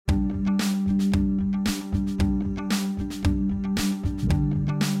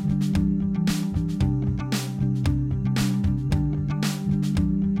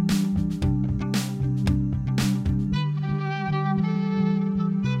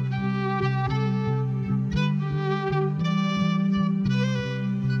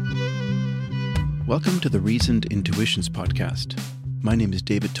Welcome to the Reasoned Intuitions podcast. My name is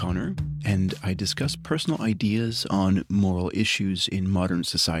David Tonner, and I discuss personal ideas on moral issues in modern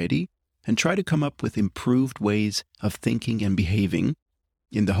society and try to come up with improved ways of thinking and behaving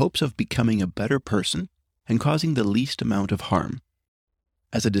in the hopes of becoming a better person and causing the least amount of harm.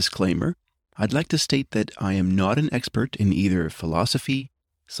 As a disclaimer, I'd like to state that I am not an expert in either philosophy,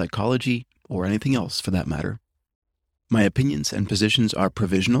 psychology, or anything else for that matter. My opinions and positions are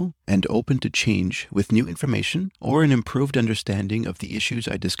provisional and open to change with new information or an improved understanding of the issues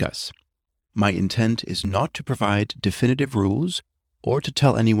I discuss. My intent is not to provide definitive rules or to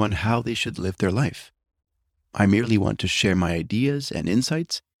tell anyone how they should live their life. I merely want to share my ideas and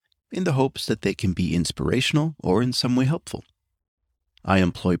insights in the hopes that they can be inspirational or in some way helpful. I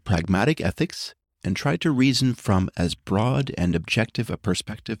employ pragmatic ethics and try to reason from as broad and objective a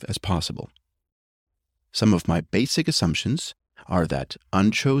perspective as possible. Some of my basic assumptions are that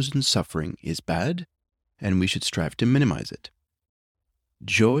unchosen suffering is bad, and we should strive to minimize it.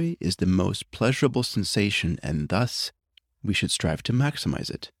 Joy is the most pleasurable sensation, and thus we should strive to maximize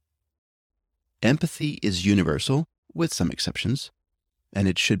it. Empathy is universal, with some exceptions, and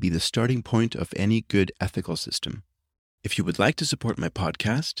it should be the starting point of any good ethical system. If you would like to support my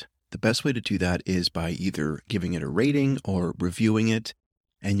podcast, the best way to do that is by either giving it a rating or reviewing it,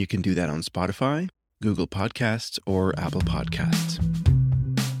 and you can do that on Spotify, Google Podcasts, or Apple Podcasts.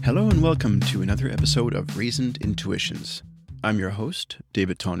 Hello and welcome to another episode of Reasoned Intuitions. I'm your host,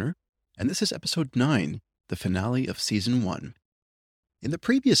 David Tonner, and this is episode 9, the finale of season 1. In the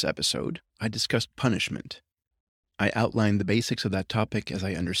previous episode, I discussed punishment. I outlined the basics of that topic as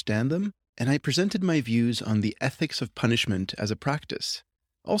I understand them, and I presented my views on the ethics of punishment as a practice,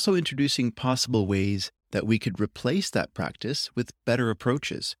 also introducing possible ways that we could replace that practice with better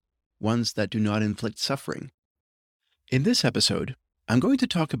approaches, ones that do not inflict suffering. In this episode, I'm going to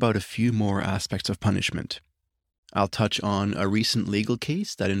talk about a few more aspects of punishment. I'll touch on a recent legal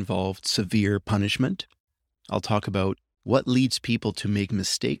case that involved severe punishment. I'll talk about what leads people to make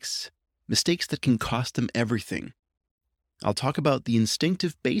mistakes that can cost them everything. I'll talk about the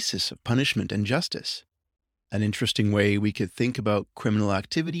instinctive basis of punishment and justice, an interesting way we could think about criminal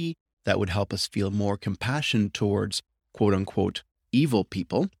activity that would help us feel more compassion towards quote-unquote evil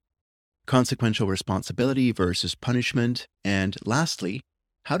people, consequential responsibility versus punishment, and lastly,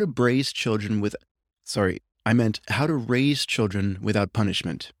 how to raise children without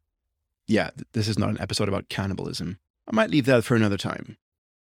punishment. Yeah, this is not an episode about cannibalism. I might leave that for another time.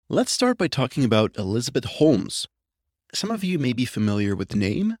 Let's start by talking about Elizabeth Holmes. Some of you may be familiar with the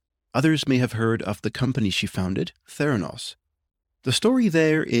name. Others may have heard of the company she founded, Theranos. The story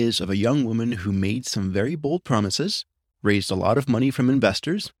there is of a young woman who made some very bold promises, raised a lot of money from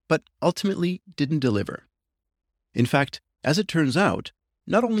investors, but ultimately didn't deliver. In fact, as it turns out,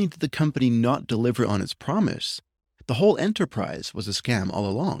 not only did the company not deliver on its promise, the whole enterprise was a scam all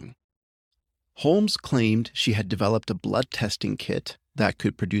along. Holmes claimed she had developed a blood testing kit that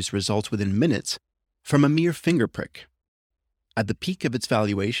could produce results within minutes from a mere finger prick. At the peak of its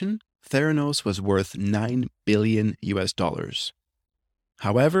valuation, Theranos was worth $9 billion.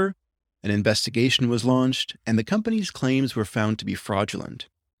 However, an investigation was launched, and the company's claims were found to be fraudulent.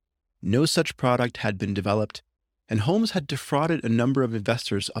 No such product had been developed, and Holmes had defrauded a number of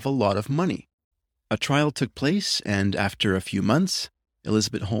investors of a lot of money. A trial took place, and after a few months,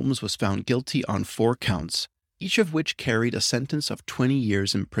 Elizabeth Holmes was found guilty on 4 counts, each of which carried a sentence of 20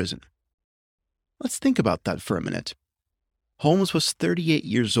 years in prison. Let's think about that for a minute. Holmes was 38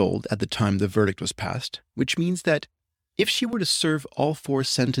 years old at the time the verdict was passed, which means that if she were to serve all 4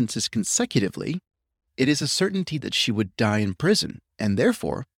 sentences consecutively, it is a certainty that she would die in prison, and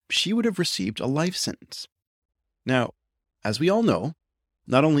therefore, she would have received a life sentence. Now, as we all know,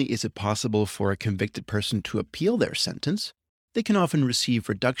 not only is it possible for a convicted person to appeal their sentence, they can often receive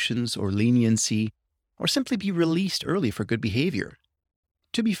reductions or leniency, or simply be released early for good behavior.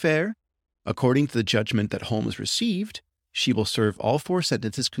 To be fair, according to the judgment that Holmes received, she will serve all 4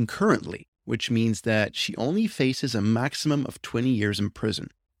 sentences concurrently, which means that she only faces a maximum of 20 years in prison.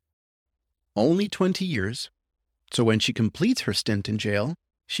 Only 20 years, so when she completes her stint in jail,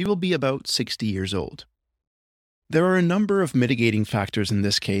 she will be about 60 years old. There are a number of mitigating factors in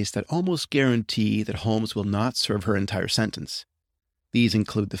this case that almost guarantee that Holmes will not serve her entire sentence. These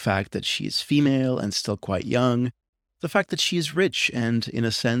include the fact that she is female and still quite young, the fact that she is rich and, in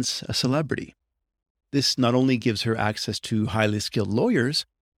a sense, a celebrity. This not only gives her access to highly skilled lawyers,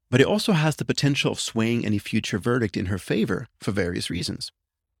 but it also has the potential of swaying any future verdict in her favor for various reasons.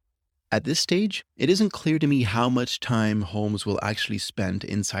 At this stage, it isn't clear to me how much time Holmes will actually spend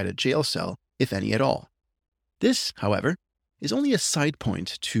inside a jail cell, if any at all. This, however, is only a side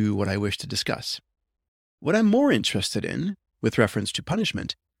point to what I wish to discuss. What I'm more interested in, with reference to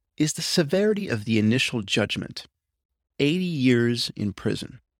punishment, is the severity of the initial judgment. 80 years in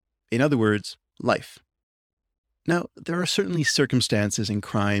prison. In other words, life. Now, there are certainly circumstances and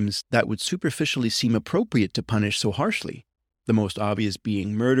crimes that would superficially seem appropriate to punish so harshly, the most obvious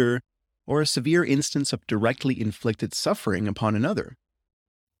being murder or a severe instance of directly inflicted suffering upon another.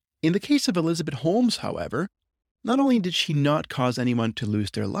 In the case of Elizabeth Holmes, however, not only did she not cause anyone to lose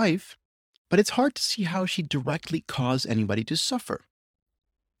their life, but it's hard to see how she directly caused anybody to suffer.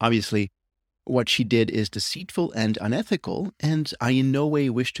 Obviously, what she did is deceitful and unethical, and I in no way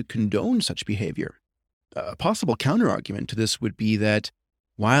wish to condone such behavior. A possible counterargument to this would be that,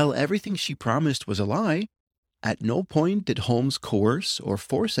 while everything she promised was a lie, at no point did Holmes coerce or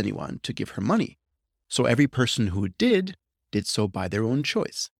force anyone to give her money, so every person who did so by their own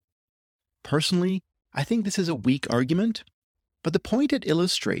choice. Personally, I think this is a weak argument, but the point it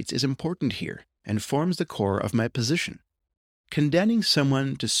illustrates is important here and forms the core of my position. Condemning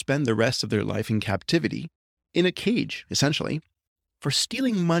someone to spend the rest of their life in captivity, in a cage, essentially, for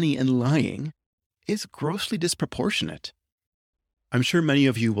stealing money and lying, is grossly disproportionate. I'm sure many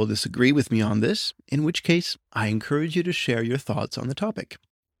of you will disagree with me on this, in which case I encourage you to share your thoughts on the topic.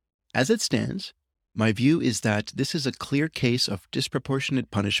 As it stands, my view is that this is a clear case of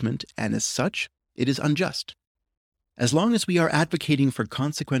disproportionate punishment, and as such, it is unjust. As long as we are advocating for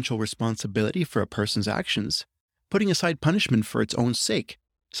consequential responsibility for a person's actions, putting aside punishment for its own sake,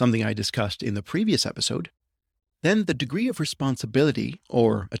 something I discussed in the previous episode, then the degree of responsibility,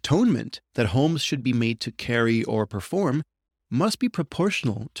 or atonement, that Holmes should be made to carry or perform must be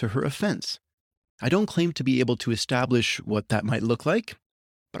proportional to her offense. I don't claim to be able to establish what that might look like,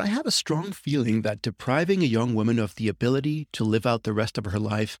 but I have a strong feeling that depriving a young woman of the ability to live out the rest of her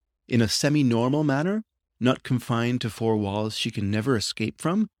life in a semi-normal manner, not confined to four walls she can never escape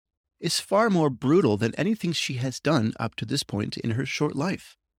from, is far more brutal than anything she has done up to this point in her short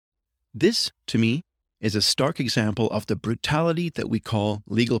life. This, to me, is a stark example of the brutality that we call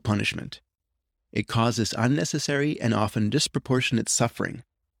legal punishment. It causes unnecessary and often disproportionate suffering.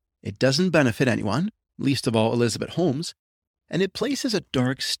 It doesn't benefit anyone, least of all Elizabeth Holmes, and it places a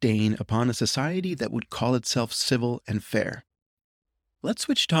dark stain upon a society that would call itself civil and fair. Let's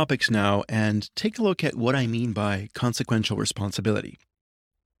switch topics now and take a look at what I mean by consequential responsibility.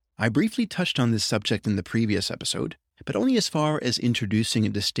 I briefly touched on this subject in the previous episode, but only as far as introducing a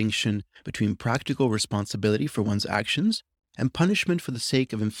distinction between practical responsibility for one's actions and punishment for the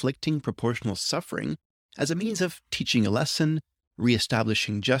sake of inflicting proportional suffering as a means of teaching a lesson,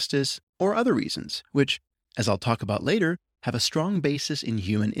 reestablishing justice, or other reasons, which, as I'll talk about later, have a strong basis in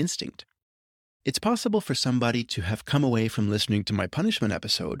human instinct. It's possible for somebody to have come away from listening to my punishment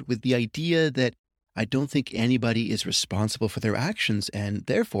episode with the idea that I don't think anybody is responsible for their actions and,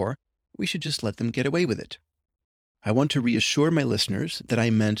 therefore, we should just let them get away with it. I want to reassure my listeners that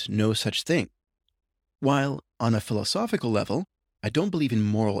I meant no such thing. While, on a philosophical level, I don't believe in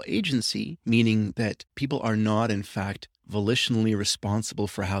moral agency, meaning that people are not, in fact, volitionally responsible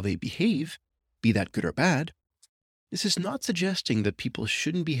for how they behave, be that good or bad, this is not suggesting that people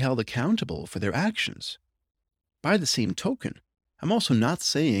shouldn't be held accountable for their actions. By the same token, I'm also not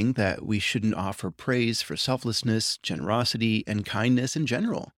saying that we shouldn't offer praise for selflessness, generosity, and kindness in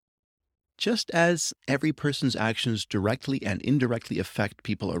general. Just as every person's actions directly and indirectly affect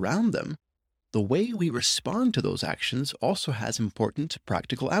people around them, the way we respond to those actions also has important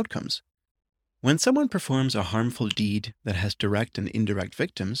practical outcomes. When someone performs a harmful deed that has direct and indirect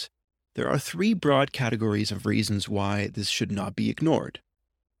victims, there are three broad categories of reasons why this should not be ignored.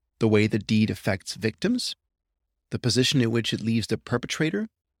 The way the deed affects victims, the position in which it leaves the perpetrator,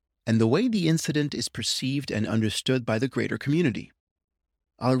 and the way the incident is perceived and understood by the greater community.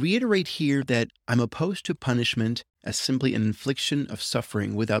 I'll reiterate here that I'm opposed to punishment as simply an infliction of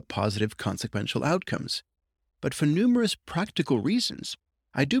suffering without positive consequential outcomes. But for numerous practical reasons,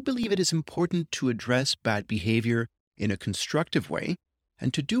 I do believe it is important to address bad behavior in a constructive way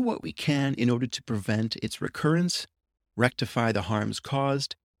and to do what we can in order to prevent its recurrence, rectify the harms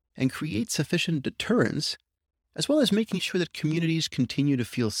caused, and create sufficient deterrence, as well as making sure that communities continue to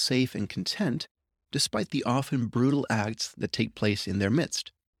feel safe and content despite the often brutal acts that take place in their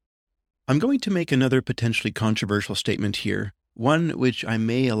midst. I'm going to make another potentially controversial statement here, one which I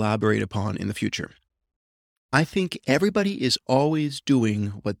may elaborate upon in the future. I think everybody is always doing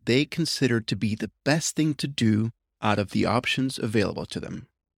what they consider to be the best thing to do out of the options available to them.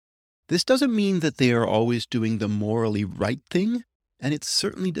 This doesn't mean that they are always doing the morally right thing, and it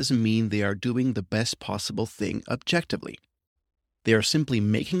certainly doesn't mean they are doing the best possible thing objectively. They are simply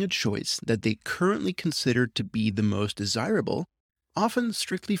making a choice that they currently consider to be the most desirable, often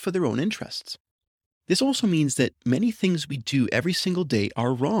strictly for their own interests. This also means that many things we do every single day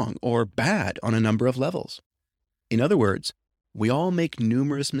are wrong or bad on a number of levels. In other words, we all make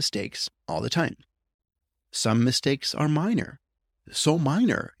numerous mistakes all the time. Some mistakes are minor, so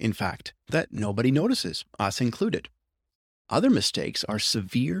minor, in fact, that nobody notices, us included. Other mistakes are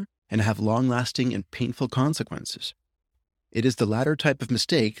severe and have long-lasting and painful consequences. It is the latter type of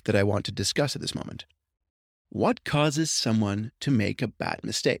mistake that I want to discuss at this moment. What causes someone to make a bad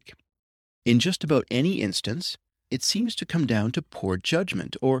mistake? In just about any instance, it seems to come down to poor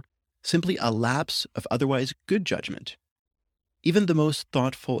judgment or simply a lapse of otherwise good judgment. Even the most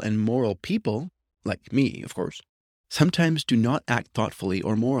thoughtful and moral people, like me, of course, sometimes do not act thoughtfully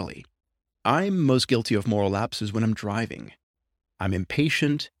or morally. I'm most guilty of moral lapses when I'm driving. I'm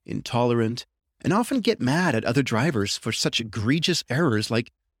impatient, intolerant, and often get mad at other drivers for such egregious errors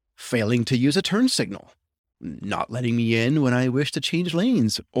like failing to use a turn signal, not letting me in when I wish to change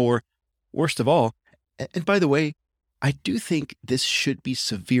lanes, or, worst of all, and by the way, I do think this should be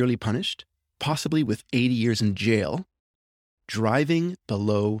severely punished, possibly with 80 years in jail, driving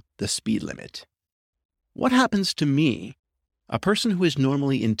below the speed limit. What happens to me, a person who is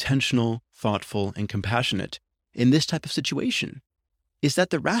normally intentional, thoughtful, and compassionate, in this type of situation, is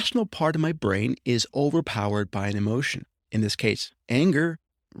that the rational part of my brain is overpowered by an emotion, in this case, anger,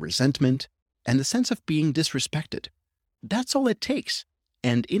 resentment, and the sense of being disrespected. That's all it takes,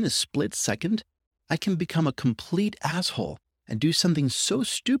 and in a split second, I can become a complete asshole and do something so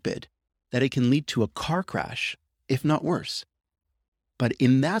stupid that it can lead to a car crash, if not worse. But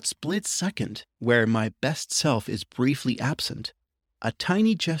in that split second, where my best self is briefly absent, a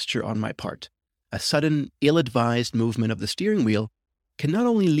tiny gesture on my part, a sudden, ill-advised movement of the steering wheel, can not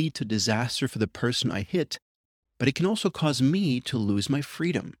only lead to disaster for the person I hit, but it can also cause me to lose my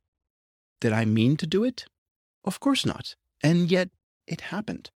freedom. Did I mean to do it? Of course not. And yet, it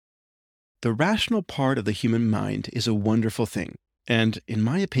happened. The rational part of the human mind is a wonderful thing. And in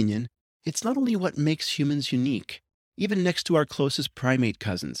my opinion, it's not only what makes humans unique, even next to our closest primate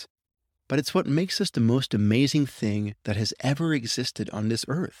cousins, but it's what makes us the most amazing thing that has ever existed on this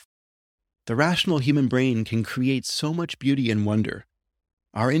earth. The rational human brain can create so much beauty and wonder.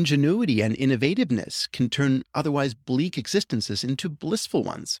 Our ingenuity and innovativeness can turn otherwise bleak existences into blissful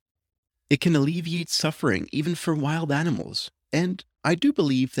ones. It can alleviate suffering even for wild animals, and I do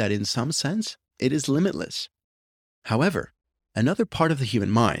believe that in some sense, it is limitless. However, another part of the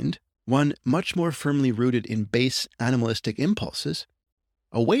human mind, one much more firmly rooted in base animalistic impulses,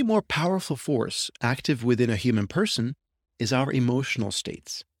 a way more powerful force active within a human person, is our emotional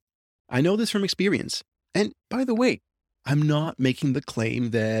states. I know this from experience, and by the way, I'm not making the claim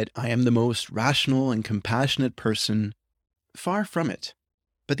that I am the most rational and compassionate person. Far from it.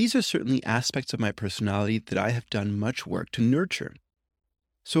 But these are certainly aspects of my personality that I have done much work to nurture.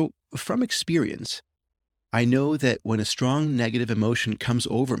 So, from experience, I know that when a strong negative emotion comes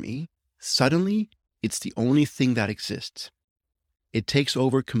over me, suddenly it's the only thing that exists. It takes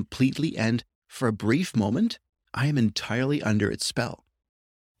over completely, and for a brief moment, I am entirely under its spell.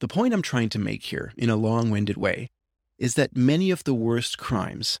 The point I'm trying to make here, in a long-winded way, is that many of the worst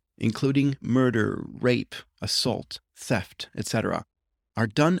crimes, including murder, rape, assault, theft, etc., are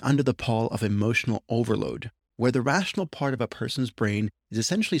done under the pall of emotional overload, where the rational part of a person's brain is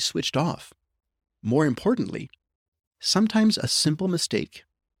essentially switched off. More importantly, sometimes a simple mistake,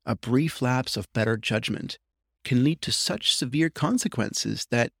 a brief lapse of better judgment, can lead to such severe consequences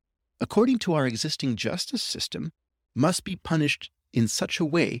that, according to our existing justice system, must be punished in such a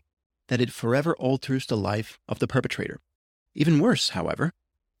way that it forever alters the life of the perpetrator. Even worse, however,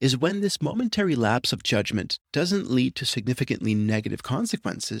 is when this momentary lapse of judgment doesn't lead to significantly negative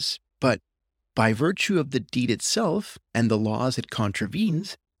consequences, but by virtue of the deed itself and the laws it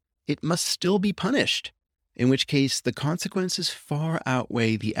contravenes, it must still be punished, in which case the consequences far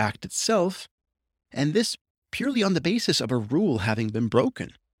outweigh the act itself, and this purely on the basis of a rule having been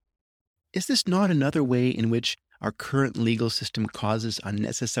broken. Is this not another way in which our current legal system causes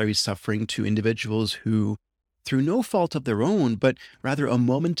unnecessary suffering to individuals who, through no fault of their own, but rather a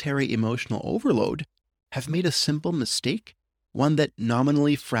momentary emotional overload, have made a simple mistake, one that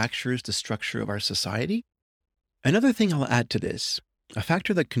nominally fractures the structure of our society? Another thing I'll add to this, a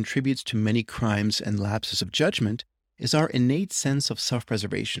factor that contributes to many crimes and lapses of judgment, is our innate sense of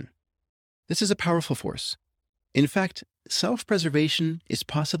self-preservation. This is a powerful force. In fact, self-preservation is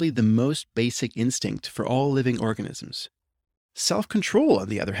possibly the most basic instinct for all living organisms. Self-control, on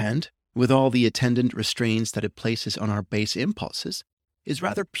the other hand, with all the attendant restraints that it places on our base impulses, is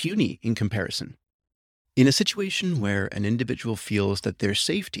rather puny in comparison. In a situation where an individual feels that their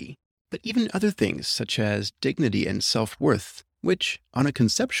safety, but even other things such as dignity and self-worth, which, on a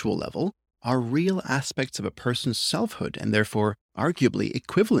conceptual level, are real aspects of a person's selfhood and therefore arguably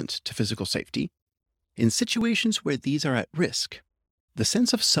equivalent to physical safety, in situations where these are at risk, the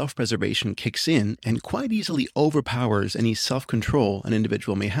sense of self-preservation kicks in and quite easily overpowers any self-control an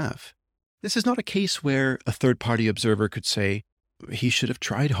individual may have. This is not a case where a third-party observer could say, he should have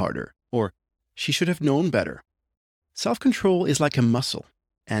tried harder, or she should have known better. Self-control is like a muscle,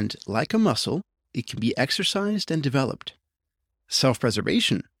 and like a muscle, it can be exercised and developed.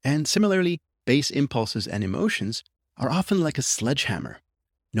 Self-preservation, and similarly, base impulses and emotions, are often like a sledgehammer.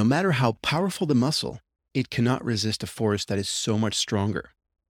 No matter how powerful the muscle, it cannot resist a force that is so much stronger.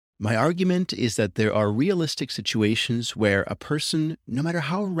 My argument is that there are realistic situations where a person, no matter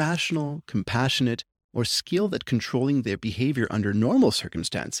how rational, compassionate, or skilled at controlling their behavior under normal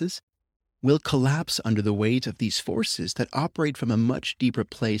circumstances, will collapse under the weight of these forces that operate from a much deeper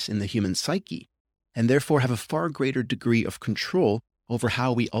place in the human psyche, and therefore have a far greater degree of control over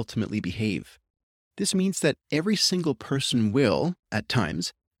how we ultimately behave. This means that every single person will, at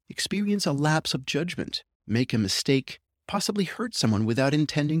times, experience a lapse of judgment, make a mistake, possibly hurt someone without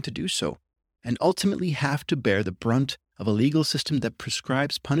intending to do so, and ultimately have to bear the brunt of a legal system that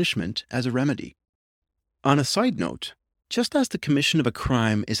prescribes punishment as a remedy. On a side note, just as the commission of a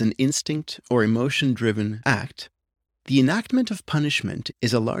crime is an instinct or emotion-driven act, the enactment of punishment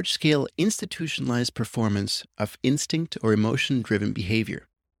is a large-scale institutionalized performance of instinct or emotion-driven behavior.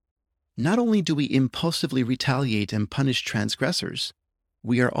 Not only do we impulsively retaliate and punish transgressors,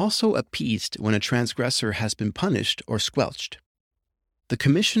 we are also appeased when a transgressor has been punished or squelched. The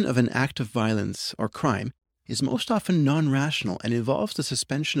commission of an act of violence or crime is most often non-rational and involves the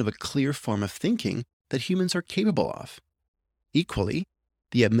suspension of a clear form of thinking that humans are capable of. Equally,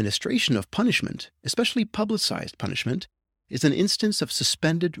 the administration of punishment, especially publicized punishment, is an instance of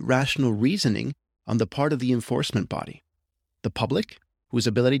suspended rational reasoning on the part of the enforcement body. The public, whose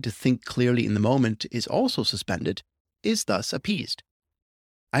ability to think clearly in the moment is also suspended, is thus appeased.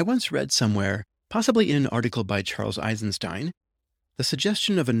 I once read somewhere, possibly in an article by Charles Eisenstein, the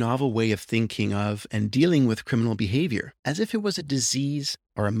suggestion of a novel way of thinking of and dealing with criminal behavior as if it was a disease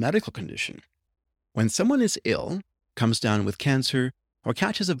or a medical condition. When someone is ill, comes down with cancer, or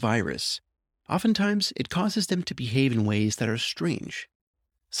catches a virus, oftentimes it causes them to behave in ways that are strange.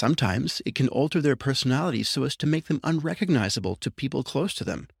 Sometimes it can alter their personality so as to make them unrecognizable to people close to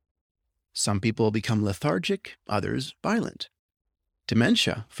them. Some people become lethargic, others violent.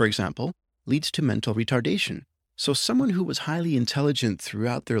 Dementia, for example, leads to mental retardation, so someone who was highly intelligent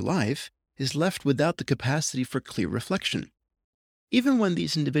throughout their life is left without the capacity for clear reflection. Even when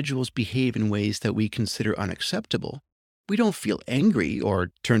these individuals behave in ways that we consider unacceptable, we don't feel angry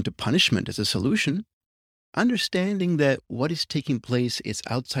or turn to punishment as a solution. Understanding that what is taking place is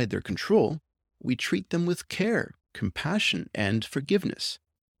outside their control, we treat them with care, compassion, and forgiveness.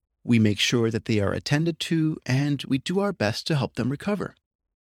 We make sure that they are attended to, and we do our best to help them recover.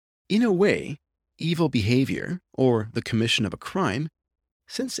 In a way, evil behavior, or the commission of a crime,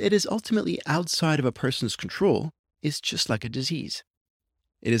 since it is ultimately outside of a person's control, is just like a disease.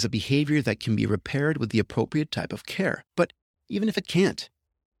 It is a behavior that can be repaired with the appropriate type of care, but even if it can't,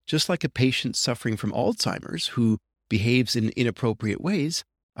 just like a patient suffering from Alzheimer's who behaves in inappropriate ways,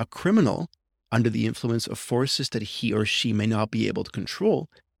 a criminal, under the influence of forces that he or she may not be able to control,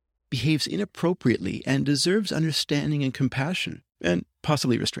 behaves inappropriately and deserves understanding and compassion, and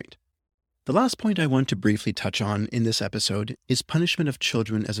possibly restraint. The last point I want to briefly touch on in this episode is punishment of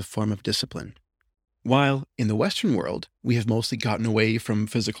children as a form of discipline. While in the Western world, we have mostly gotten away from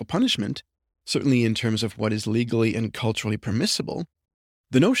physical punishment, certainly in terms of what is legally and culturally permissible,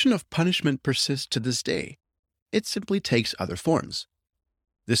 the notion of punishment persists to this day. It simply takes other forms.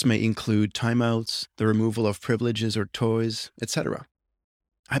 This may include timeouts, the removal of privileges or toys, etc.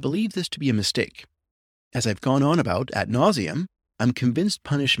 I believe this to be a mistake. As I've gone on about ad nauseum, I'm convinced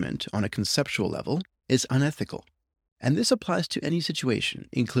punishment on a conceptual level is unethical. And this applies to any situation,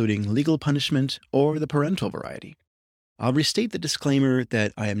 including legal punishment or the parental variety. I'll restate the disclaimer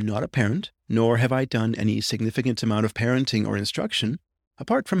that I am not a parent, nor have I done any significant amount of parenting or instruction,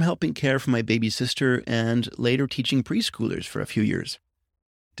 apart from helping care for my baby sister and later teaching preschoolers for a few years.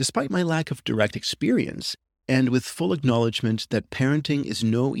 Despite my lack of direct experience, and with full acknowledgement that parenting is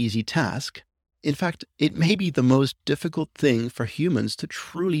no easy task, in fact, it may be the most difficult thing for humans to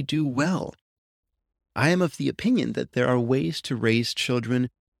truly do well. I am of the opinion that there are ways to raise children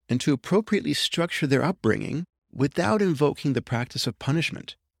and to appropriately structure their upbringing without invoking the practice of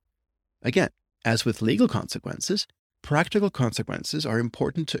punishment. Again, as with legal consequences, practical consequences are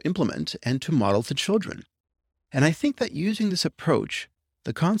important to implement and to model to children. And I think that using this approach,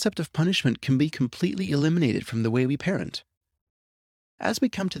 the concept of punishment can be completely eliminated from the way we parent. As we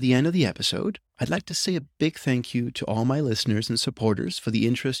come to the end of the episode, I'd like to say a big thank you to all my listeners and supporters for the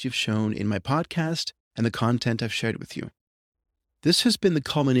interest you've shown in my podcast and the content I've shared with you. This has been the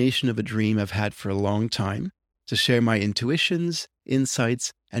culmination of a dream I've had for a long time, to share my intuitions,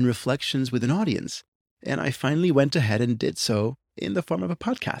 insights, and reflections with an audience, and I finally went ahead and did so in the form of a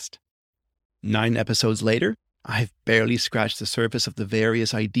podcast. 9 episodes later, I've barely scratched the surface of the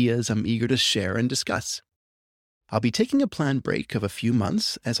various ideas I'm eager to share and discuss. I'll be taking a planned break of a few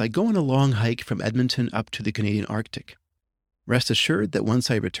months as I go on a long hike from Edmonton up to the Canadian Arctic. Rest assured that once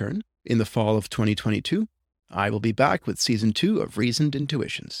I return, in the fall of 2022, I will be back with Season 2 of Reasoned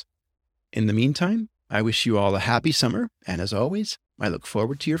Intuitions. In the meantime, I wish you all a happy summer, and as always, I look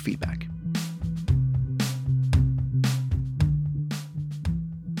forward to your feedback.